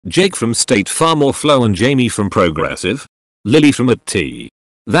Jake from State Farm or Flo and Jamie from Progressive? Lily from @T.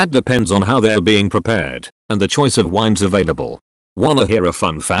 That depends on how they're being prepared and the choice of wines available. Wanna hear a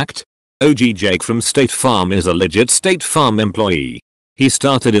fun fact? OG Jake from State Farm is a legit State Farm employee. He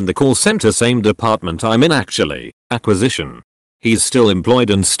started in the call center, same department I'm in actually, acquisition. He's still employed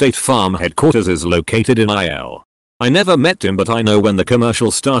and State Farm headquarters is located in IL. I never met him but I know when the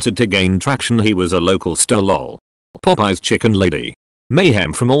commercial started to gain traction he was a local star lol. Popeye's chicken lady.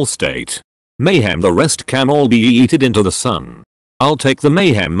 Mayhem from Allstate. Mayhem, the rest can all be yeeted into the sun. I'll take the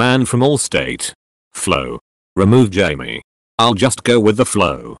Mayhem man from Allstate. Flo. Remove Jamie. I'll just go with the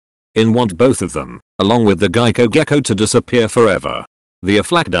Flo. Want both of them, along with the Geico gecko to disappear forever. The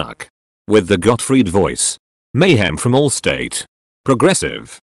Aflac duck. With the Gottfried voice. Mayhem from Allstate.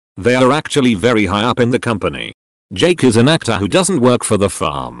 Progressive. They are actually very high up in the company. Jake is an actor who doesn't work for the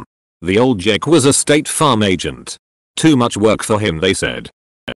farm. The old Jake was a State Farm agent. Too much work for him, they said.